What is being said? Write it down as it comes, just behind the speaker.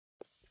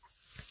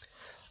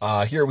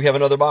Here we have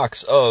another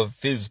box of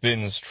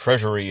Fizban's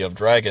Treasury of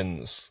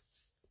Dragons.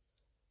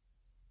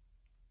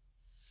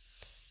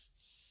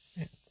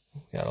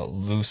 Got a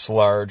loose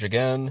large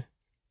again.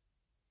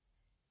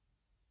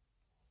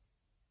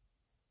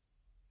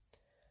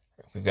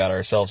 We've got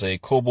ourselves a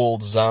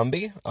Kobold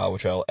zombie,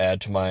 which I'll add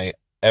to my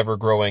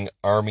ever-growing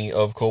army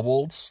of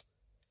kobolds.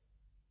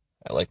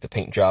 I like the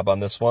paint job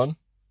on this one.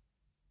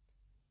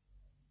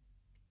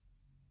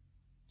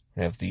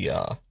 We have the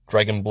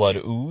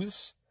Dragonblood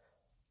ooze,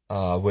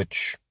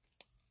 which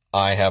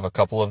I have a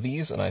couple of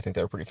these, and I think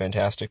they're pretty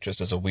fantastic, just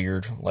as a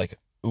weird, like,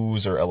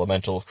 ooze or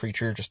elemental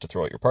creature just to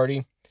throw at your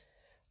party.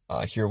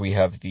 Here we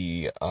have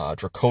the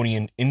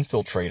Draconian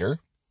Infiltrator.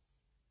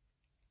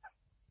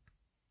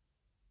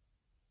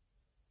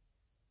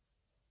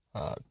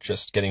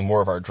 Just getting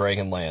more of our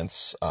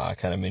Dragonlance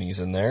kind of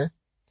minis in there.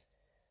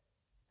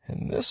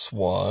 And this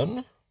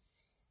one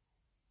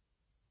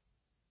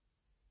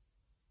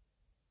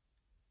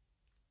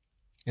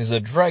is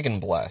a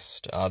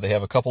Dragonblast. They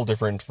have a couple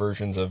different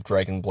versions of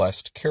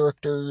Dragonblast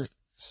characters.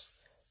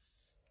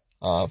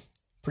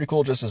 Pretty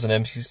cool just as an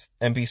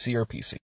NPC or PC.